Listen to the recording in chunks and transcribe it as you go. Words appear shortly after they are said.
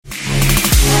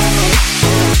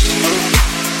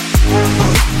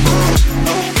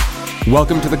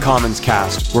Welcome to the Commons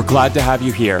Cast. We're glad to have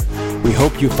you here. We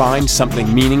hope you find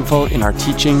something meaningful in our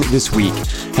teaching this week.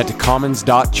 Head to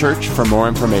commons.church for more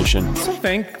information. So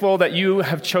thankful that you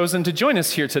have chosen to join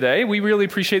us here today. We really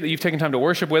appreciate that you've taken time to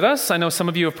worship with us. I know some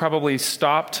of you have probably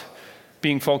stopped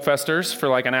being folkfesters for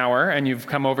like an hour and you've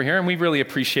come over here, and we really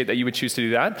appreciate that you would choose to do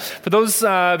that. For those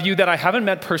of you that I haven't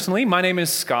met personally, my name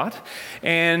is Scott,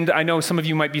 and I know some of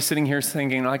you might be sitting here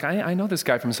thinking, like, I know this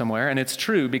guy from somewhere, and it's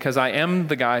true because I am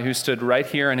the guy who stood right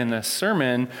here and in this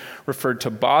sermon referred to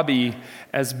Bobby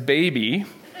as baby,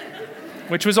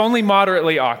 which was only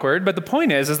moderately awkward, but the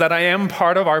point is that I am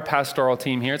part of our pastoral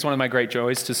team here. It's one of my great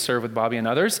joys to serve with Bobby and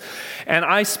others, and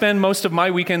I spend most of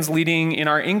my weekends leading in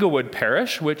our Inglewood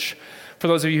parish, which, for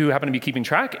those of you who happen to be keeping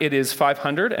track, it is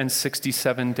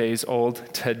 567 days old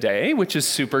today, which is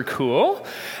super cool.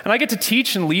 And I get to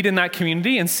teach and lead in that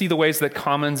community and see the ways that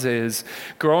Commons is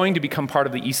growing to become part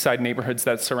of the East Side neighborhoods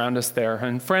that surround us there.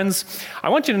 And friends, I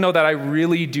want you to know that I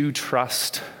really do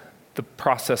trust the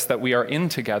process that we are in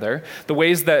together, the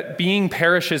ways that being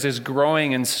parishes is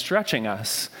growing and stretching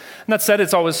us. And that said,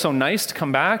 it's always so nice to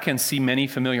come back and see many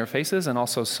familiar faces and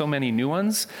also so many new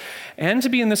ones, and to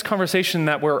be in this conversation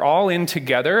that we're all in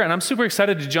together. And I'm super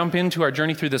excited to jump into our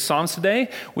journey through the Psalms today,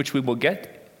 which we will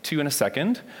get to in a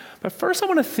second. But first, I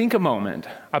want to think a moment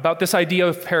about this idea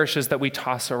of parishes that we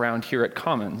toss around here at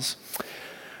Commons.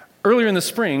 Earlier in the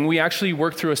spring, we actually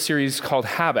worked through a series called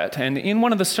Habit, and in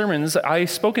one of the sermons, I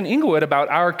spoke in Inglewood about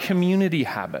our community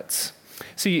habits.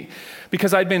 See,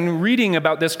 because I'd been reading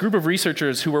about this group of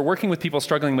researchers who were working with people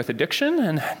struggling with addiction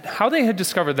and how they had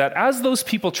discovered that as those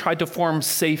people tried to form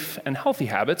safe and healthy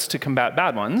habits to combat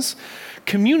bad ones,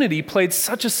 community played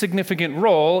such a significant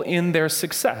role in their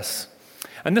success.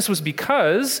 And this was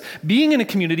because being in a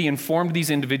community informed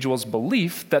these individuals'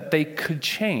 belief that they could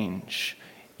change,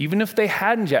 even if they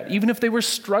hadn't yet, even if they were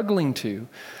struggling to.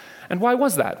 And why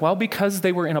was that? Well, because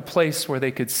they were in a place where they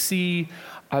could see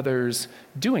others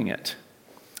doing it.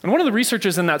 And one of the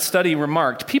researchers in that study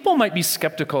remarked, people might be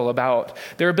skeptical about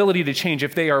their ability to change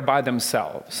if they are by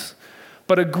themselves,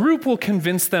 but a group will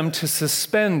convince them to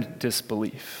suspend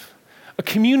disbelief. A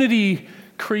community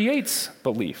creates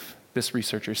belief, this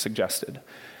researcher suggested.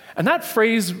 And that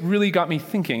phrase really got me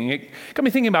thinking. It got me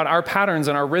thinking about our patterns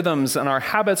and our rhythms and our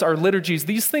habits, our liturgies,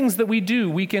 these things that we do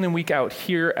week in and week out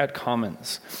here at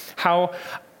Commons. How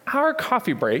our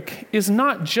coffee break is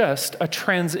not just a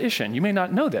transition. You may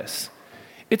not know this.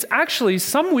 It's actually,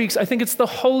 some weeks, I think it's the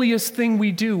holiest thing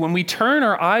we do when we turn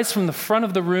our eyes from the front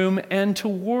of the room and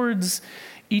towards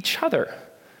each other.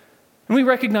 And we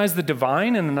recognize the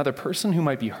divine in another person who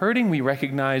might be hurting. We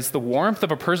recognize the warmth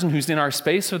of a person who's in our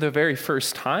space for the very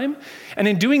first time. And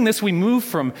in doing this, we move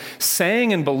from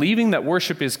saying and believing that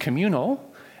worship is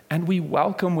communal, and we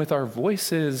welcome with our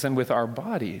voices and with our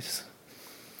bodies.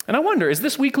 And I wonder, is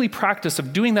this weekly practice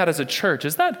of doing that as a church,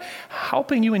 is that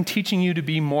helping you and teaching you to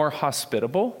be more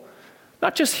hospitable?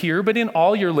 Not just here, but in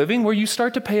all your living, where you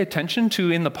start to pay attention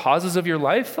to, in the pauses of your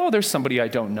life, oh, there's somebody I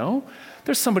don't know.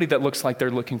 There's somebody that looks like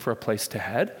they're looking for a place to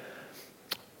head.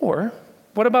 Or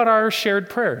what about our shared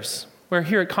prayers, where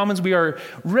here at Commons we are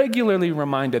regularly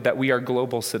reminded that we are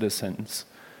global citizens?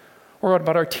 Or what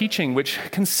about our teaching, which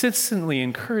consistently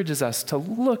encourages us to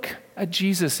look at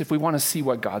Jesus if we want to see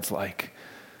what God's like,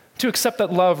 to accept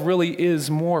that love really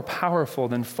is more powerful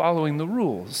than following the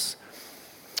rules?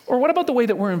 Or what about the way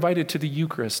that we're invited to the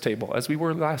Eucharist table, as we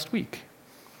were last week,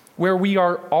 where we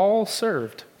are all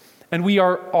served and we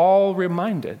are all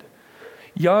reminded,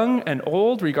 young and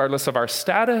old, regardless of our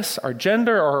status, our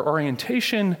gender, our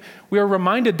orientation, we are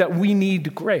reminded that we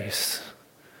need grace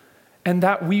and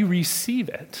that we receive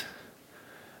it.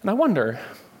 And I wonder,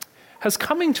 has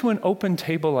coming to an open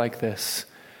table like this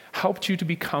helped you to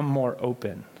become more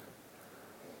open?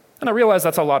 And I realize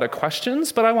that's a lot of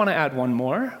questions, but I want to add one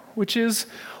more, which is,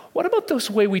 what about this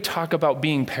way we talk about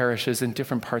being parishes in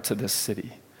different parts of this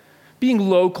city? Being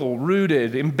local,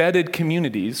 rooted, embedded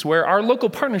communities where our local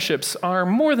partnerships are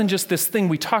more than just this thing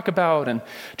we talk about and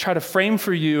try to frame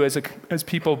for you as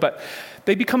people, but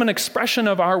they become an expression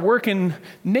of our work in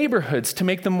neighborhoods to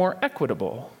make them more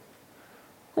equitable.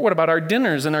 Or what about our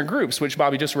dinners and our groups, which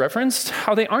Bobby just referenced,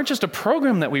 how they aren't just a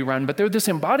program that we run, but they're this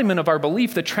embodiment of our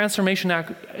belief that transformation,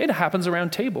 it happens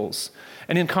around tables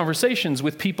and in conversations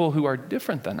with people who are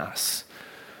different than us.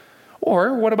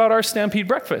 Or what about our Stampede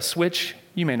breakfasts, which,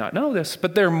 you may not know this,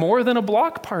 but they're more than a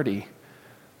block party.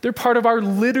 They're part of our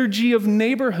liturgy of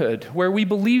neighborhood, where we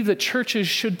believe that churches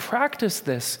should practice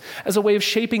this as a way of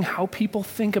shaping how people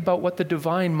think about what the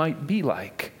divine might be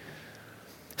like.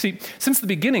 See, since the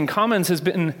beginning, Commons has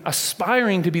been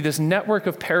aspiring to be this network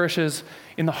of parishes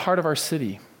in the heart of our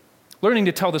city, learning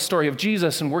to tell the story of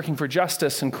Jesus and working for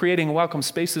justice and creating welcome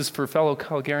spaces for fellow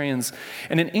Calgarians.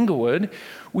 And in Inglewood,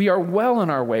 we are well on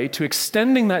our way to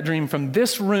extending that dream from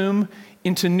this room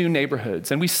into new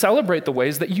neighborhoods. And we celebrate the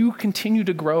ways that you continue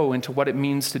to grow into what it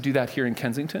means to do that here in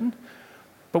Kensington.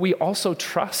 But we also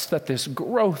trust that this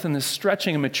growth and this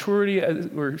stretching and maturity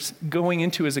we're going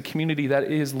into as a community that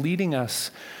is leading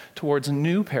us towards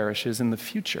new parishes in the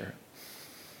future.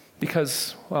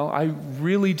 Because, well, I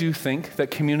really do think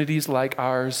that communities like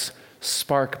ours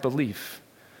spark belief.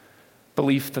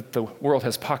 Belief that the world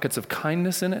has pockets of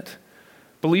kindness in it.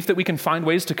 Belief that we can find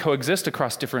ways to coexist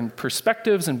across different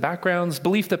perspectives and backgrounds.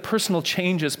 Belief that personal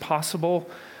change is possible.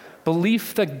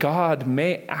 Belief that God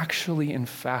may actually, in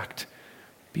fact,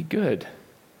 be good.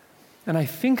 And I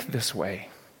think this way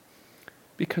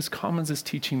because Commons is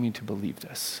teaching me to believe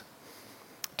this.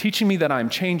 Teaching me that I'm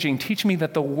changing, teaching me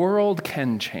that the world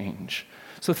can change.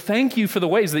 So thank you for the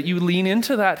ways that you lean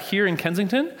into that here in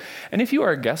Kensington. And if you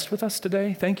are a guest with us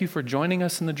today, thank you for joining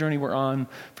us in the journey we're on,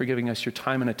 for giving us your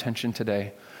time and attention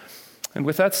today. And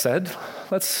with that said,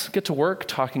 let's get to work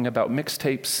talking about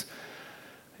mixtapes,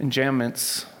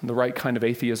 enjambments, the right kind of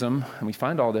atheism. And we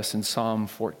find all this in Psalm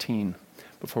 14.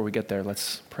 Before we get there,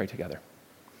 let's pray together.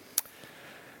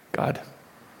 God,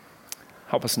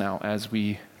 help us now as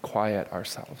we quiet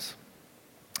ourselves.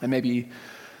 And maybe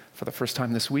for the first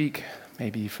time this week,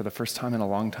 maybe for the first time in a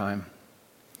long time,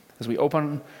 as we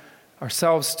open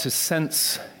ourselves to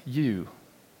sense you.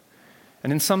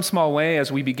 And in some small way,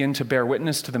 as we begin to bear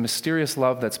witness to the mysterious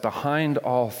love that's behind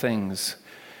all things.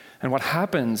 And what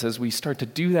happens as we start to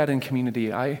do that in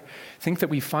community, I think that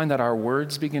we find that our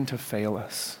words begin to fail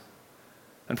us.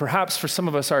 And perhaps for some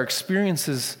of us, our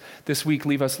experiences this week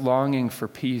leave us longing for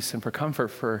peace and for comfort,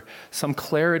 for some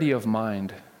clarity of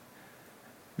mind,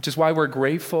 which is why we're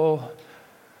grateful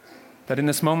that in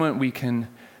this moment we can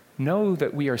know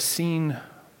that we are seen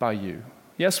by you.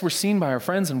 Yes, we're seen by our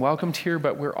friends and welcomed here,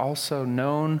 but we're also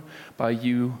known by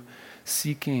you,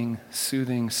 seeking,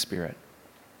 soothing spirit.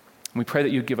 And we pray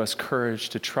that you give us courage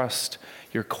to trust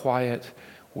your quiet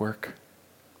work.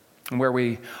 And where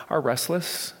we are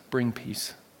restless, bring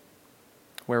peace.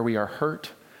 Where we are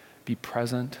hurt, be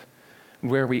present.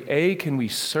 Where we ache and we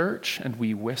search and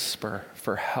we whisper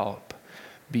for help,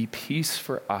 be peace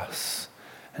for us,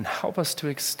 and help us to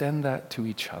extend that to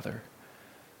each other.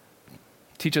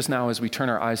 Teach us now as we turn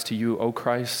our eyes to you, O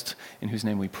Christ, in whose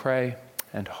name we pray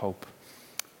and hope.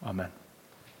 Amen.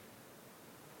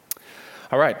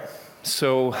 All right,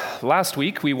 so last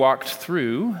week we walked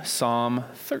through Psalm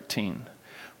 13.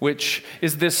 Which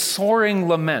is this soaring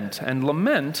lament. And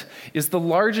lament is the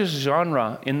largest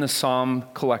genre in the psalm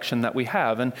collection that we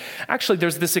have. And actually,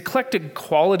 there's this eclectic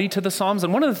quality to the psalms.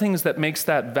 And one of the things that makes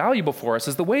that valuable for us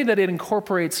is the way that it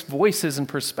incorporates voices and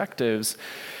perspectives.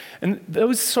 And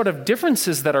those sort of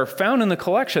differences that are found in the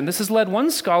collection, this has led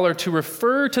one scholar to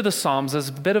refer to the psalms as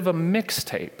a bit of a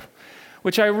mixtape,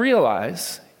 which I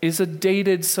realize is a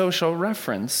dated social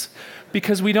reference.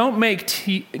 Because we don't make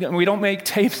tapes and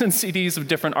CDs of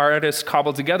different artists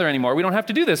cobbled together anymore. We don't have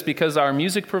to do this because our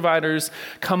music providers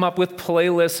come up with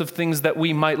playlists of things that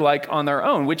we might like on their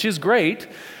own, which is great.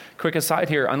 Quick aside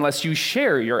here, unless you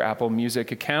share your Apple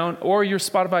Music account or your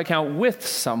Spotify account with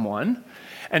someone.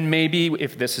 And maybe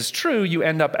if this is true, you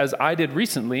end up as I did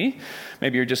recently.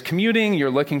 Maybe you're just commuting, you're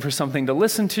looking for something to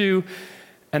listen to.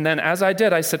 And then as I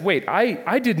did, I said, wait,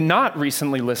 I did not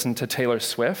recently listen to Taylor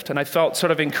Swift, and I felt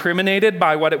sort of incriminated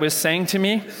by what it was saying to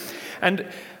me. And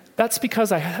that's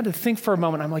because I had to think for a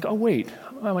moment. I'm like, oh, wait,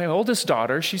 my oldest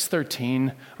daughter, she's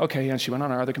 13. Okay, and she went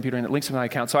on our other computer, and it links to my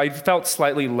account. So I felt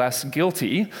slightly less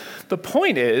guilty. The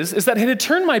point is that it had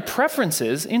turned my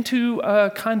preferences into a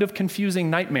kind of confusing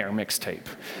nightmare mixtape.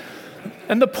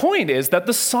 And the point is that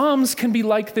the Psalms can be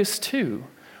like this too,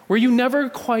 where you never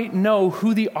quite know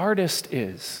who the artist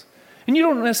is. And you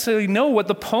don't necessarily know what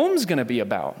the poem's going to be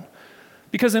about.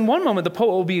 Because in one moment, the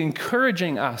poet will be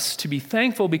encouraging us to be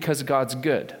thankful because God's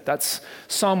good. That's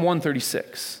Psalm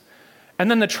 136.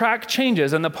 And then the track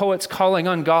changes, and the poet's calling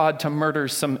on God to murder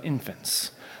some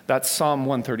infants. That's Psalm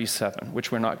 137,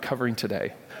 which we're not covering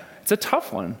today. It's a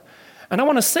tough one. And I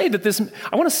want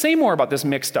to say more about this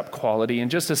mixed up quality in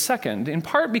just a second, in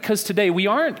part because today we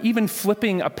aren't even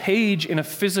flipping a page in a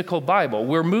physical Bible.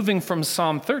 We're moving from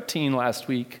Psalm 13 last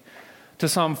week to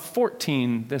Psalm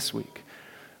 14 this week,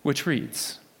 which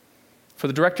reads, "For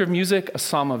the director of music, a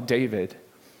psalm of David.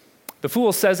 The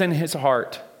fool says in his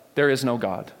heart, there is no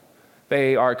God.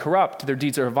 They are corrupt, their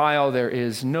deeds are vile, there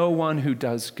is no one who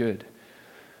does good.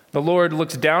 The Lord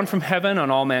looks down from heaven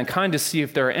on all mankind to see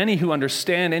if there are any who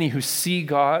understand, any who see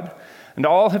God, and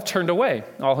all have turned away.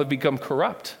 All have become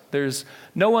corrupt. There's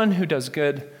no one who does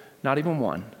good, not even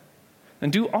one.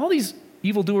 And do all these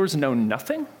evildoers know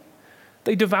nothing?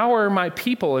 They devour my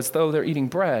people as though they're eating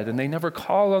bread, and they never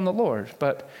call on the Lord.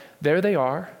 But there they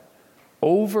are,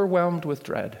 overwhelmed with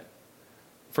dread,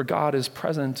 for God is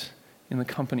present in the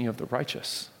company of the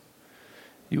righteous.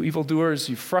 You evildoers,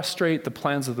 you frustrate the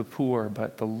plans of the poor,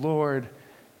 but the Lord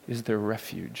is their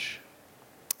refuge.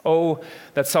 Oh,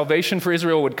 that salvation for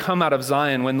Israel would come out of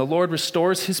Zion. When the Lord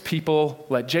restores his people,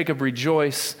 let Jacob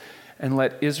rejoice, and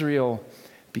let Israel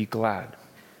be glad.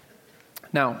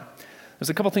 Now, there's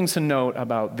a couple things to note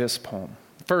about this poem.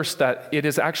 First, that it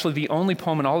is actually the only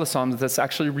poem in all the Psalms that's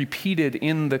actually repeated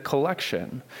in the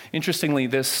collection. Interestingly,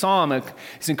 this psalm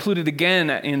is included again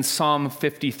in Psalm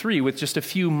 53 with just a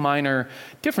few minor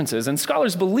differences. And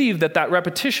scholars believe that that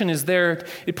repetition is there.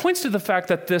 It points to the fact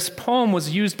that this poem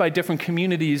was used by different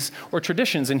communities or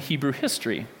traditions in Hebrew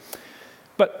history.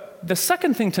 But the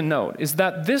second thing to note is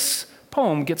that this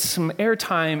poem gets some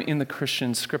airtime in the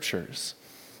Christian scriptures.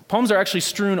 Poems are actually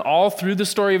strewn all through the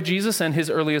story of Jesus and his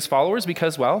earliest followers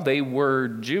because, well, they were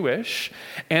Jewish,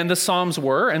 and the Psalms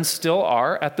were and still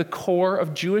are at the core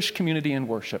of Jewish community and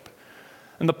worship.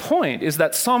 And the point is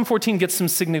that Psalm 14 gets some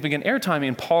significant airtime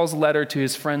in Paul's letter to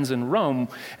his friends in Rome,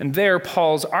 and there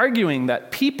Paul's arguing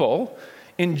that people,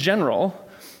 in general,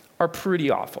 are pretty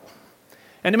awful.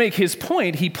 And to make his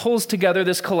point, he pulls together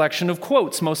this collection of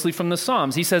quotes, mostly from the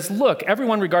Psalms. He says, look,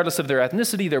 everyone, regardless of their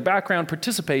ethnicity, their background,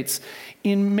 participates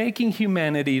in making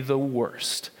humanity the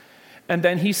worst. And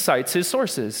then he cites his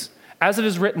sources. As it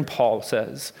is written, Paul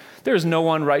says, there is no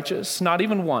one righteous, not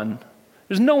even one.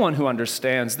 There's no one who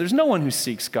understands. There's no one who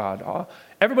seeks God.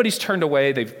 Everybody's turned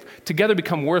away. They've together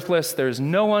become worthless. There's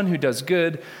no one who does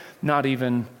good, not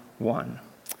even one.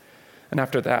 And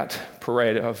after that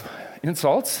parade of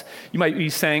insults, you might be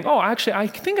saying, oh, actually, I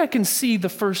think I can see the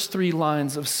first 3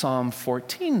 lines of Psalm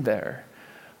 14 there.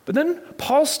 But then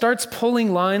Paul starts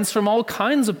pulling lines from all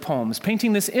kinds of poems,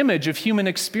 painting this image of human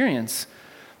experience.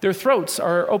 Their throats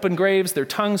are open graves, their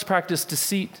tongues practice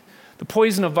deceit. The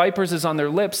poison of vipers is on their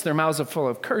lips, their mouths are full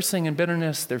of cursing and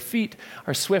bitterness, their feet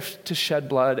are swift to shed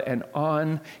blood, and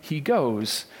on he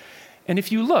goes. And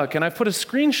if you look, and I've put a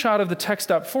screenshot of the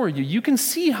text up for you, you can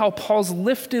see how Paul's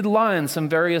lifted lines from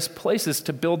various places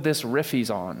to build this riff he's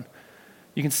on.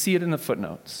 You can see it in the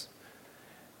footnotes,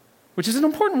 which is an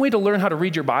important way to learn how to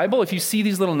read your Bible. If you see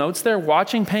these little notes there,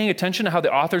 watching, paying attention to how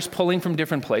the author's pulling from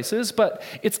different places, but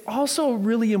it's also a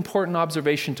really important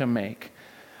observation to make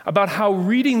about how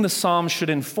reading the Psalms should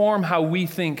inform how we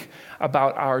think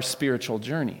about our spiritual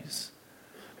journeys.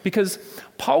 Because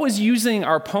Paul was using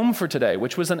our poem for today,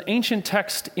 which was an ancient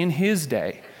text in his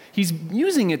day. He's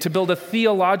using it to build a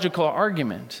theological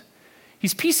argument.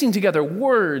 He's piecing together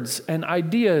words and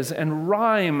ideas and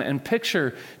rhyme and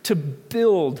picture to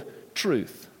build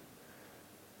truth,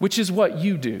 which is what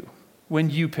you do when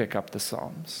you pick up the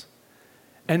Psalms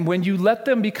and when you let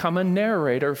them become a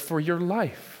narrator for your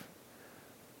life,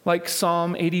 like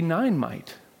Psalm 89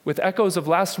 might, with echoes of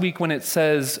last week when it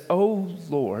says, "Oh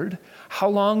Lord, how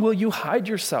long will you hide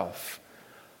yourself?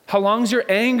 How long's your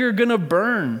anger gonna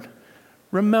burn?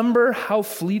 Remember how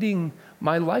fleeting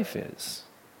my life is."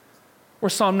 Or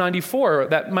Psalm 94,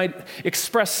 that might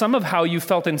express some of how you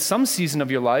felt in some season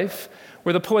of your life,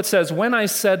 where the poet says, "When I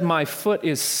said my foot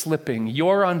is slipping,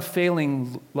 your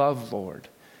unfailing love, Lord,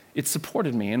 it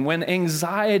supported me. And when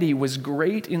anxiety was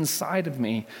great inside of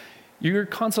me, your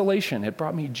consolation, it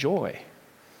brought me joy."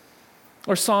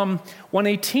 Or Psalm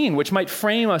 118, which might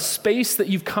frame a space that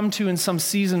you've come to in some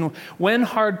season. "When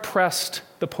hard pressed,"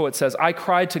 the poet says, "I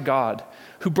cried to God,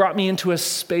 who brought me into a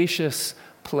spacious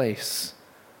place.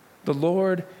 The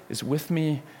Lord is with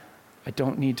me. I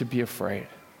don't need to be afraid."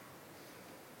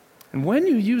 And when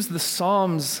you use the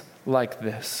Psalms like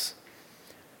this,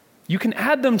 you can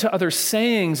add them to other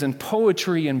sayings and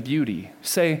poetry and beauty.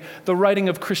 Say, the writing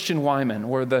of Christian Wyman,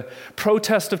 or the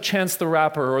protest of Chance the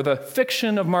Rapper, or the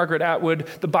fiction of Margaret Atwood,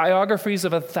 the biographies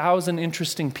of 1,000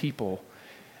 interesting people.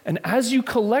 And as you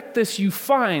collect this, you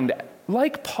find,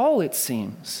 like Paul it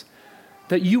seems,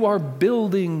 that you are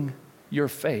building your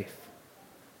faith.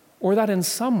 Or that in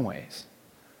some ways,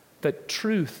 that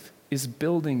truth is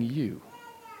building you,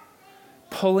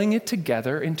 pulling it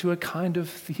together into a kind of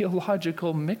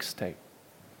theological mixtape.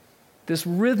 This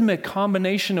rhythmic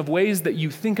combination of ways that you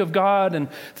think of God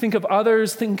and think of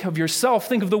others, think of yourself,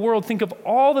 think of the world, think of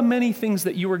all the many things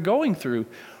that you are going through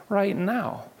right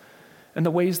now, and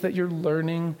the ways that you're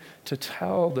learning to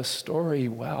tell the story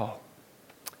well.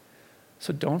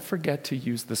 So don't forget to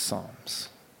use the Psalms.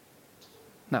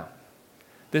 Now,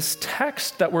 this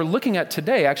text that we're looking at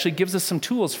today actually gives us some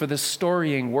tools for this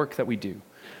storying work that we do.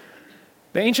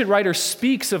 The ancient writer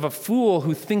speaks of a fool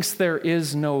who thinks there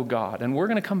is no God, and we're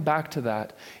going to come back to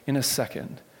that in a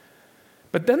second.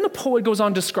 But then the poet goes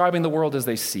on describing the world as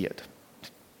they see it.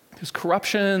 There's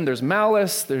corruption, there's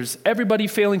malice, there's everybody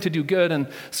failing to do good, and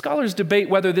scholars debate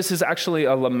whether this is actually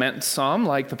a lament psalm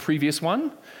like the previous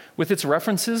one, with its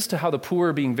references to how the poor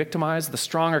are being victimized, the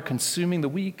strong are consuming the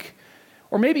weak,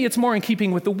 or maybe it's more in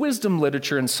keeping with the wisdom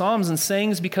literature in psalms and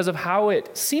sayings because of how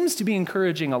it seems to be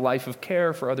encouraging a life of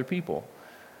care for other people.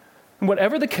 And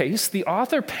whatever the case, the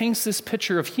author paints this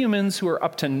picture of humans who are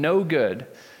up to no good.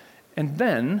 And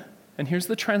then, and here's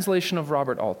the translation of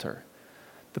Robert Alter,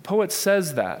 the poet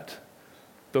says that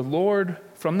the Lord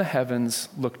from the heavens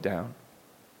looked down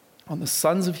on the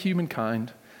sons of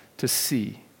humankind to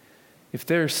see if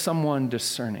there's someone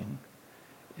discerning,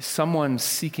 someone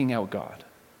seeking out God.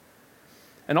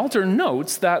 And Alter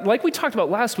notes that, like we talked about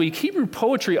last week, Hebrew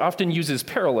poetry often uses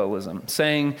parallelism,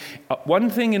 saying one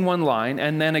thing in one line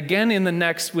and then again in the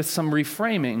next with some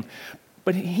reframing.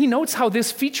 But he notes how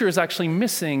this feature is actually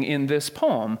missing in this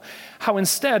poem, how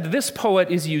instead this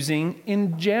poet is using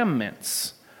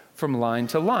enjambments from line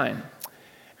to line.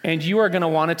 And you are going to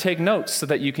want to take notes so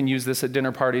that you can use this at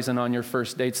dinner parties and on your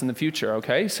first dates in the future,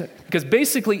 okay? Because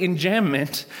basically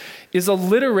enjambment is a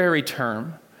literary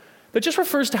term that just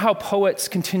refers to how poets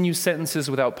continue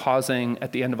sentences without pausing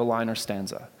at the end of a line or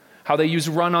stanza, how they use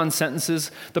run-on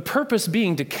sentences, the purpose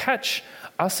being to catch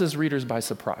us as readers by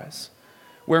surprise,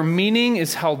 where meaning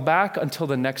is held back until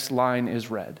the next line is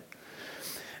read.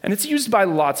 And it's used by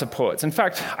lots of poets. In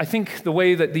fact, I think the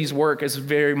way that these work is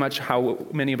very much how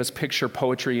many of us picture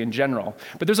poetry in general.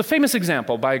 But there's a famous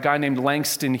example by a guy named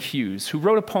Langston Hughes, who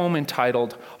wrote a poem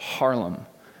entitled Harlem.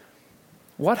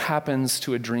 What happens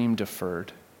to a dream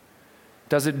deferred?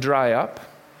 Does it dry up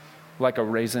like a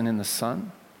raisin in the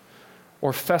sun?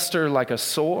 Or fester like a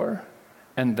sore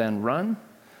and then run?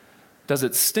 Does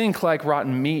it stink like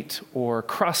rotten meat or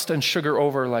crust and sugar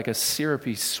over like a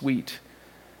syrupy sweet?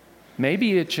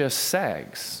 Maybe it just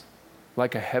sags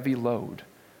like a heavy load.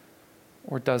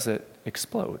 Or does it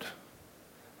explode?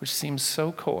 Which seems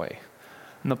so coy.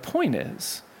 And the point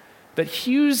is that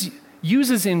Hughes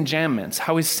uses enjambments,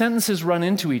 how his sentences run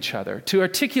into each other, to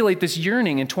articulate this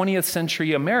yearning in 20th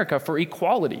century America for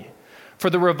equality, for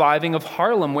the reviving of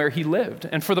Harlem where he lived,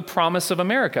 and for the promise of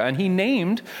America. And he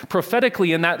named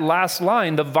prophetically in that last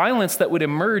line the violence that would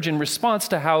emerge in response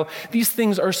to how these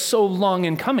things are so long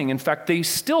in coming. In fact, they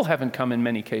still haven't come in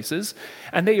many cases,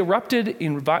 and they erupted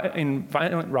in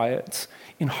violent riots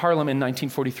in Harlem in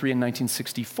 1943 and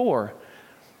 1964.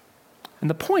 And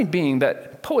the point being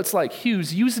that poets like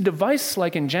Hughes use a device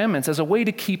like enjambments as a way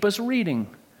to keep us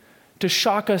reading, to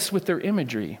shock us with their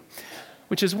imagery,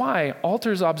 which is why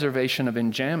Alter's observation of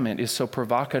enjambment is so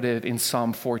provocative in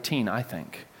Psalm 14, I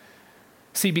think.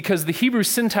 See, because the Hebrew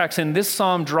syntax in this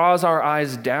psalm draws our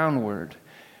eyes downward,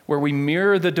 where we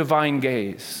mirror the divine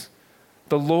gaze.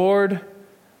 The Lord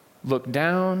looked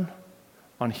down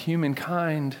on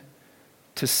humankind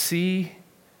to see,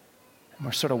 and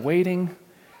we're sort of waiting.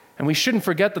 And we shouldn't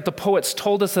forget that the poets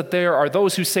told us that there are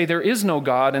those who say there is no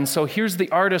God, and so here's the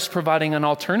artist providing an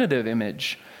alternative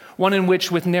image, one in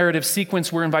which with narrative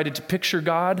sequence we're invited to picture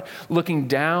God looking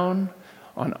down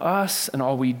on us and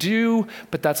all we do,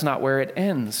 but that's not where it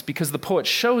ends, because the poet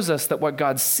shows us that what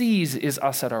God sees is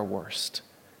us at our worst.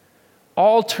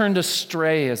 All turned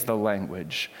astray is the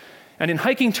language. And in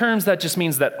hiking terms, that just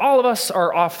means that all of us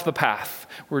are off the path.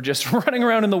 We're just running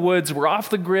around in the woods, we're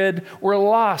off the grid, we're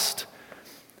lost.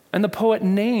 And the poet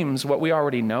names what we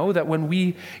already know, that when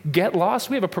we get lost,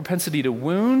 we have a propensity to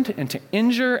wound and to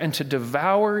injure and to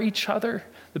devour each other.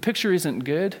 The picture isn't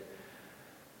good.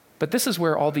 But this is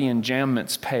where all the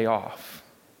enjambments pay off.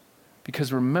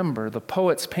 Because remember, the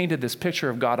poets painted this picture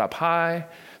of God up high,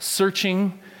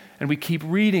 searching, and we keep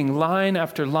reading line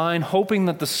after line, hoping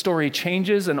that the story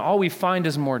changes, and all we find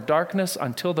is more darkness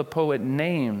until the poet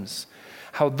names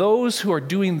how those who are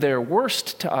doing their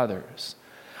worst to others,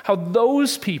 how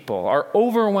those people are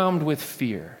overwhelmed with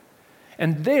fear.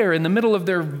 And there, in the middle of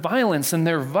their violence and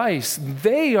their vice,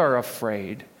 they are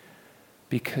afraid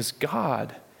because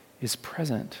God is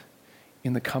present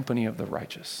in the company of the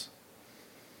righteous.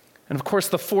 And of course,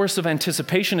 the force of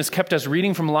anticipation is kept us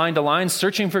reading from line to line,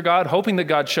 searching for God, hoping that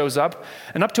God shows up.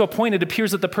 And up to a point, it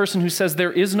appears that the person who says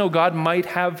there is no God might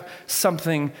have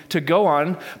something to go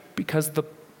on because the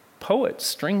poet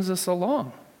strings us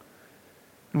along.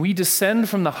 We descend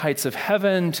from the heights of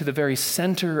heaven to the very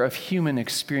center of human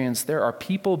experience. There are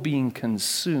people being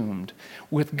consumed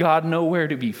with God nowhere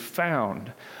to be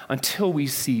found until we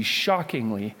see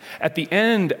shockingly at the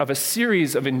end of a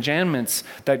series of enjambments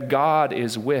that God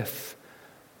is with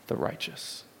the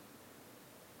righteous.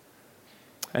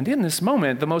 And in this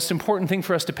moment, the most important thing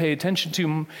for us to pay attention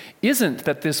to isn't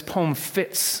that this poem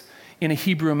fits in a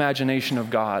Hebrew imagination of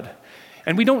God.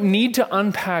 And we don't need to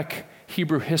unpack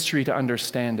Hebrew history to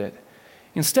understand it.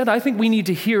 Instead, I think we need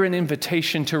to hear an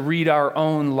invitation to read our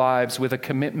own lives with a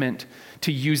commitment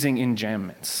to using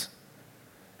enjambments.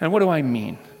 And what do I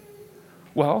mean?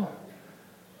 Well,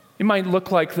 it might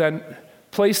look like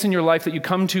that place in your life that you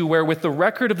come to where, with the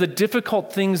record of the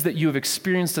difficult things that you have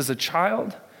experienced as a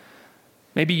child,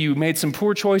 maybe you made some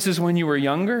poor choices when you were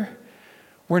younger,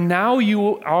 where now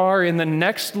you are in the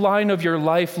next line of your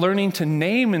life learning to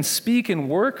name and speak and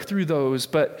work through those,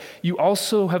 but you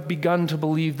also have begun to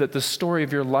believe that the story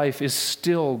of your life is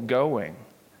still going,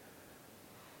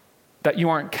 that you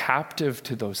aren't captive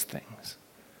to those things.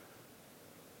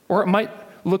 Or it might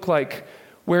look like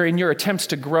where in your attempts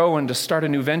to grow and to start a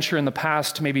new venture in the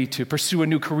past, maybe to pursue a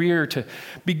new career, to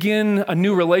begin a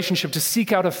new relationship, to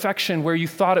seek out affection where you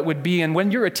thought it would be, and when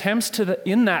your attempts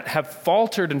in that have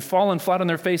faltered and fallen flat on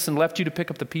their face and left you to pick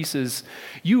up the pieces,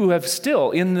 you have still,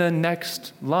 in the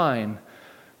next line,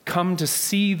 come to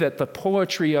see that the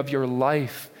poetry of your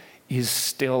life is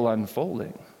still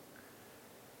unfolding.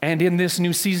 And in this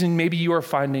new season, maybe you are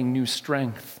finding new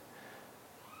strength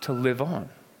to live on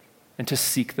and to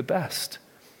seek the best.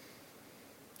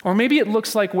 Or maybe it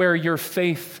looks like where your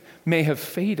faith may have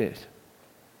faded.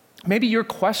 Maybe your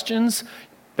questions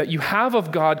that you have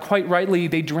of God, quite rightly,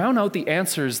 they drown out the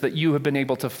answers that you have been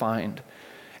able to find.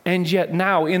 And yet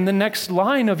now, in the next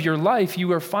line of your life,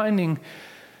 you are finding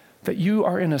that you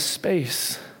are in a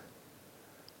space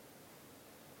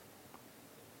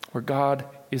where God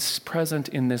is present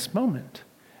in this moment,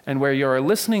 and where you are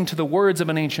listening to the words of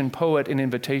an ancient poet, an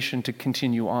invitation to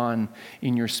continue on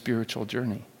in your spiritual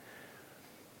journey.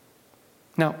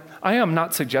 Now, I am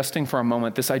not suggesting for a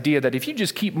moment this idea that if you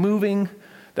just keep moving,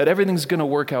 that everything's going to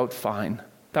work out fine.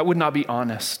 That would not be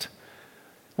honest.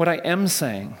 What I am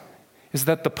saying is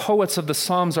that the poets of the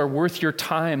Psalms are worth your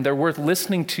time. They're worth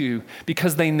listening to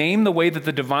because they name the way that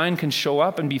the divine can show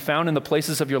up and be found in the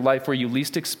places of your life where you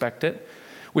least expect it,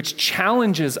 which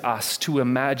challenges us to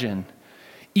imagine,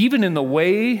 even in the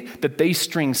way that they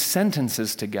string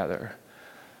sentences together,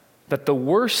 that the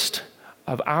worst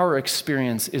of our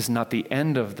experience is not the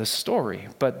end of the story,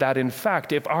 but that in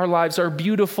fact, if our lives are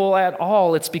beautiful at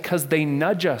all, it's because they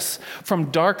nudge us from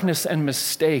darkness and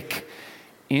mistake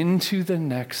into the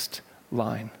next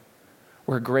line,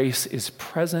 where grace is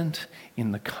present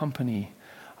in the company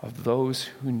of those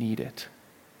who need it,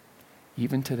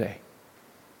 even today.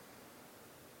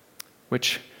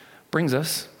 Which brings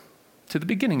us to the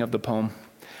beginning of the poem,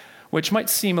 which might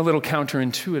seem a little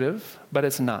counterintuitive, but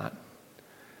it's not.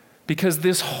 Because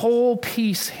this whole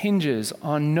piece hinges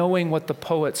on knowing what the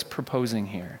poet's proposing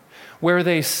here, where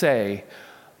they say,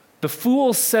 the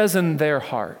fool says in their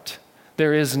heart,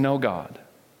 there is no God,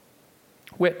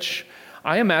 which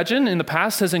I imagine in the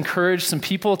past has encouraged some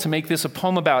people to make this a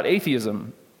poem about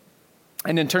atheism,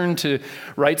 and in turn to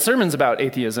write sermons about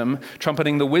atheism,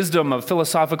 trumpeting the wisdom of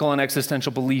philosophical and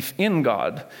existential belief in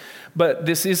God. But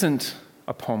this isn't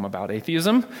a poem about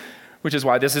atheism, which is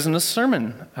why this isn't a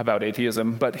sermon about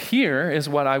atheism. But here is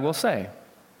what I will say.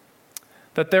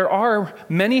 That there are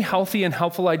many healthy and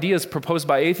helpful ideas proposed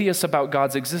by atheists about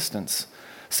God's existence.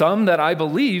 Some that I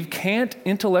believe can't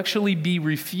intellectually be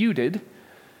refuted,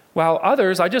 while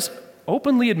others I just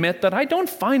openly admit that I don't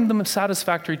find them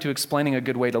satisfactory to explaining a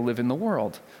good way to live in the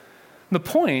world. The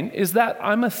point is that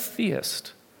I'm a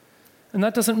theist. And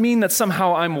that doesn't mean that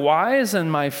somehow I'm wise and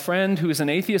my friend who is an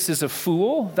atheist is a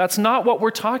fool. That's not what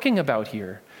we're talking about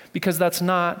here, because that's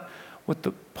not what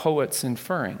the poet's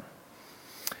inferring.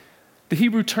 The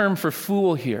Hebrew term for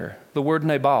fool here, the word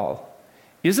nabal,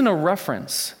 isn't a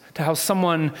reference to how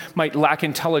someone might lack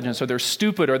intelligence or they're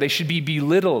stupid or they should be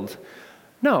belittled.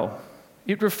 No,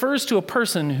 it refers to a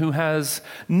person who has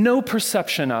no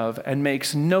perception of and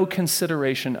makes no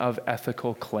consideration of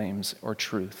ethical claims or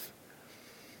truth.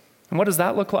 And what does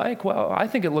that look like? Well, I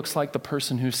think it looks like the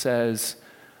person who says,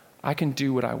 I can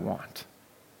do what I want.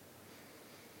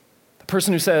 The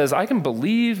person who says, I can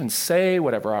believe and say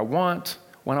whatever I want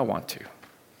when I want to.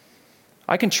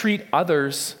 I can treat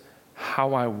others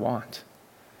how I want,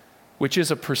 which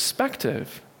is a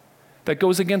perspective that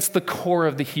goes against the core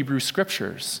of the Hebrew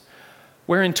Scriptures,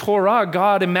 where in Torah,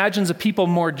 God imagines a people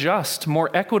more just, more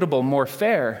equitable, more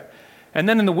fair. And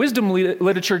then in the wisdom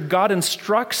literature, God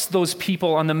instructs those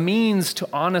people on the means to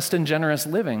honest and generous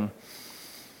living.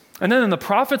 And then in the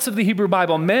prophets of the Hebrew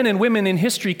Bible, men and women in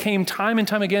history came time and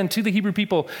time again to the Hebrew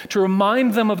people to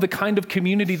remind them of the kind of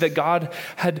community that God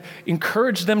had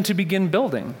encouraged them to begin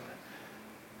building.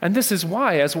 And this is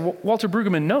why, as Walter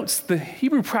Brueggemann notes, the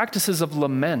Hebrew practices of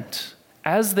lament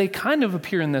as they kind of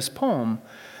appear in this poem,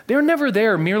 they're never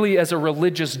there merely as a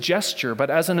religious gesture, but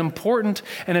as an important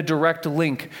and a direct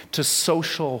link to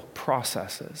social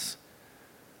processes.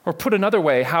 Or put another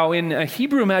way, how in a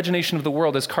Hebrew imagination of the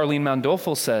world, as Carleen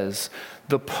Mandolfo says,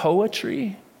 the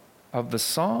poetry of the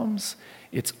Psalms,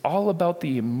 it's all about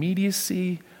the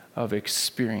immediacy of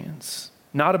experience,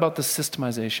 not about the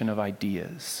systemization of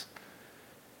ideas.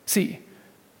 See,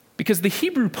 because the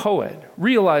Hebrew poet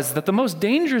realized that the most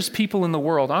dangerous people in the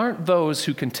world aren't those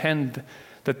who contend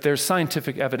that there's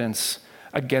scientific evidence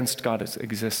against God's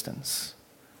existence.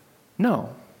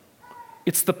 No.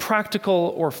 It's the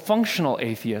practical or functional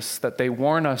atheists that they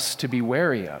warn us to be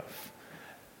wary of.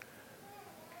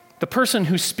 The person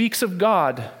who speaks of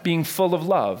God being full of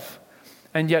love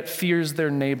and yet fears their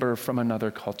neighbor from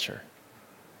another culture.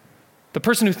 The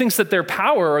person who thinks that their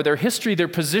power or their history, their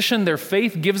position, their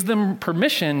faith gives them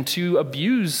permission to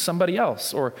abuse somebody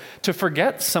else or to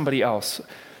forget somebody else,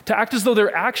 to act as though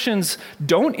their actions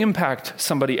don't impact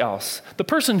somebody else. The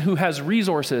person who has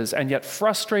resources and yet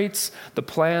frustrates the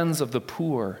plans of the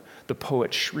poor, the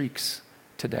poet shrieks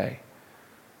today.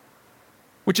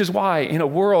 Which is why, in a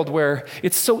world where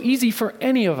it's so easy for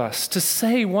any of us to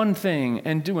say one thing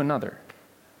and do another,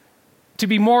 to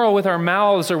be moral with our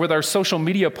mouths or with our social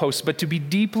media posts, but to be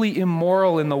deeply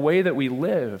immoral in the way that we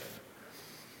live,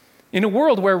 in a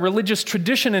world where religious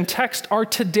tradition and text are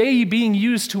today being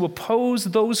used to oppose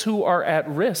those who are at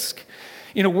risk,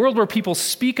 in a world where people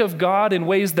speak of God in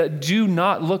ways that do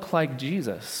not look like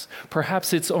Jesus,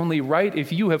 perhaps it's only right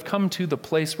if you have come to the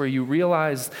place where you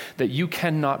realize that you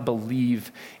cannot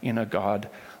believe in a God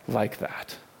like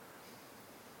that.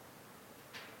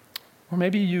 Or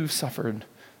maybe you've suffered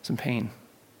some pain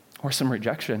or some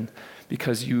rejection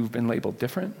because you've been labeled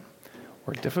different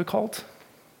or difficult,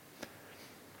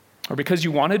 or because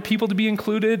you wanted people to be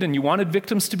included and you wanted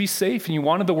victims to be safe and you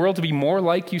wanted the world to be more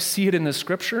like you see it in the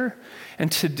scripture.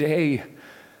 And today,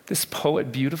 this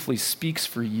poet beautifully speaks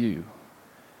for you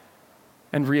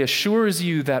and reassures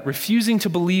you that refusing to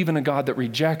believe in a God that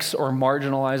rejects or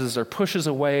marginalizes or pushes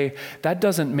away, that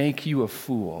doesn't make you a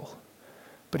fool.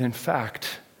 But in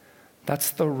fact,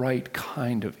 that's the right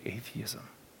kind of atheism.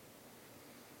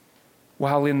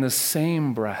 While in the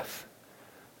same breath,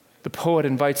 the poet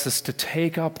invites us to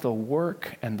take up the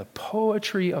work and the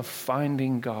poetry of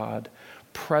finding God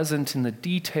present in the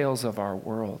details of our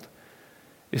world,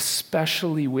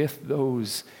 especially with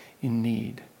those in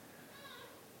need.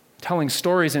 Telling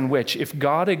stories in which, if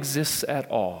God exists at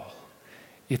all,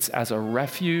 it's as a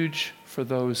refuge for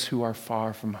those who are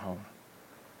far from home.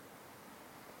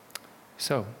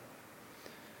 So,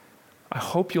 I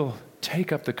hope you'll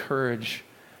take up the courage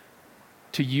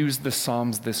to use the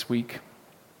Psalms this week.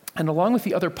 And along with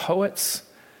the other poets,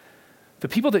 the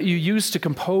people that you use to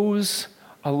compose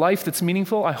a life that's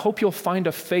meaningful, I hope you'll find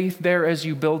a faith there as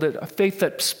you build it, a faith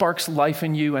that sparks life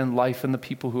in you and life in the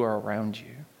people who are around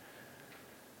you.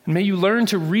 And may you learn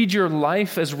to read your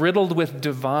life as riddled with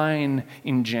divine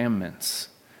enjambments,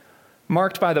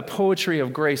 marked by the poetry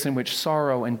of grace in which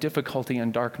sorrow and difficulty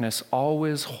and darkness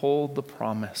always hold the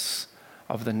promise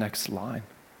of the next line.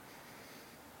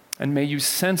 And may you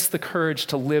sense the courage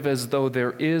to live as though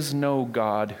there is no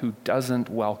God who doesn't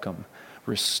welcome,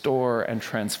 restore, and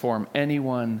transform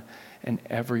anyone and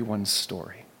everyone's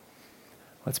story.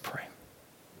 Let's pray.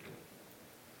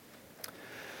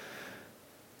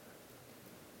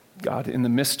 God, in the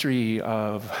mystery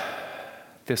of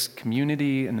this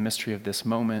community, in the mystery of this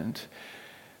moment,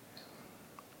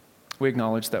 we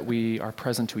acknowledge that we are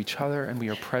present to each other and we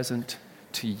are present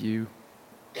to you.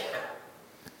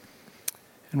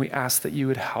 And we ask that you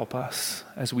would help us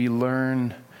as we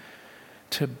learn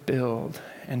to build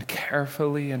and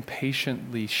carefully and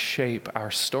patiently shape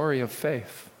our story of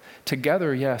faith.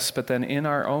 Together, yes, but then in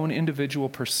our own individual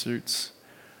pursuits.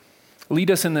 Lead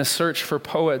us in this search for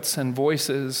poets and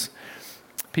voices,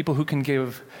 people who can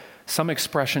give some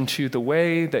expression to the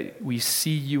way that we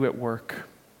see you at work.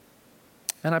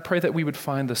 And I pray that we would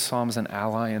find the Psalms an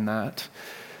ally in that.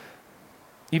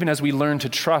 Even as we learn to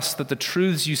trust that the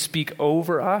truths you speak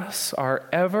over us are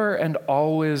ever and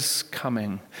always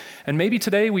coming. And maybe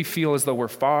today we feel as though we're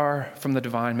far from the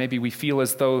divine. Maybe we feel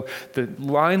as though the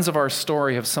lines of our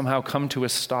story have somehow come to a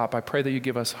stop. I pray that you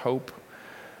give us hope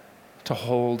to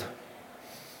hold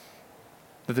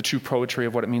that the true poetry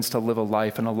of what it means to live a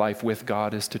life and a life with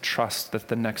God is to trust that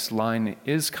the next line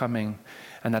is coming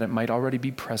and that it might already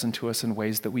be present to us in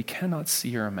ways that we cannot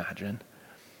see or imagine.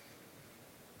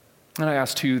 And I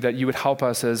ask, too, that you would help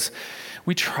us as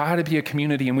we try to be a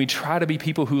community and we try to be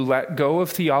people who let go of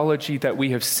theology that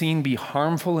we have seen be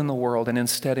harmful in the world and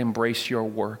instead embrace your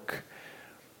work.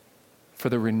 for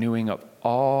the renewing of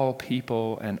all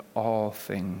people and all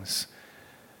things.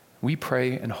 We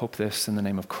pray and hope this in the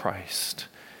name of Christ.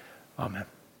 Amen.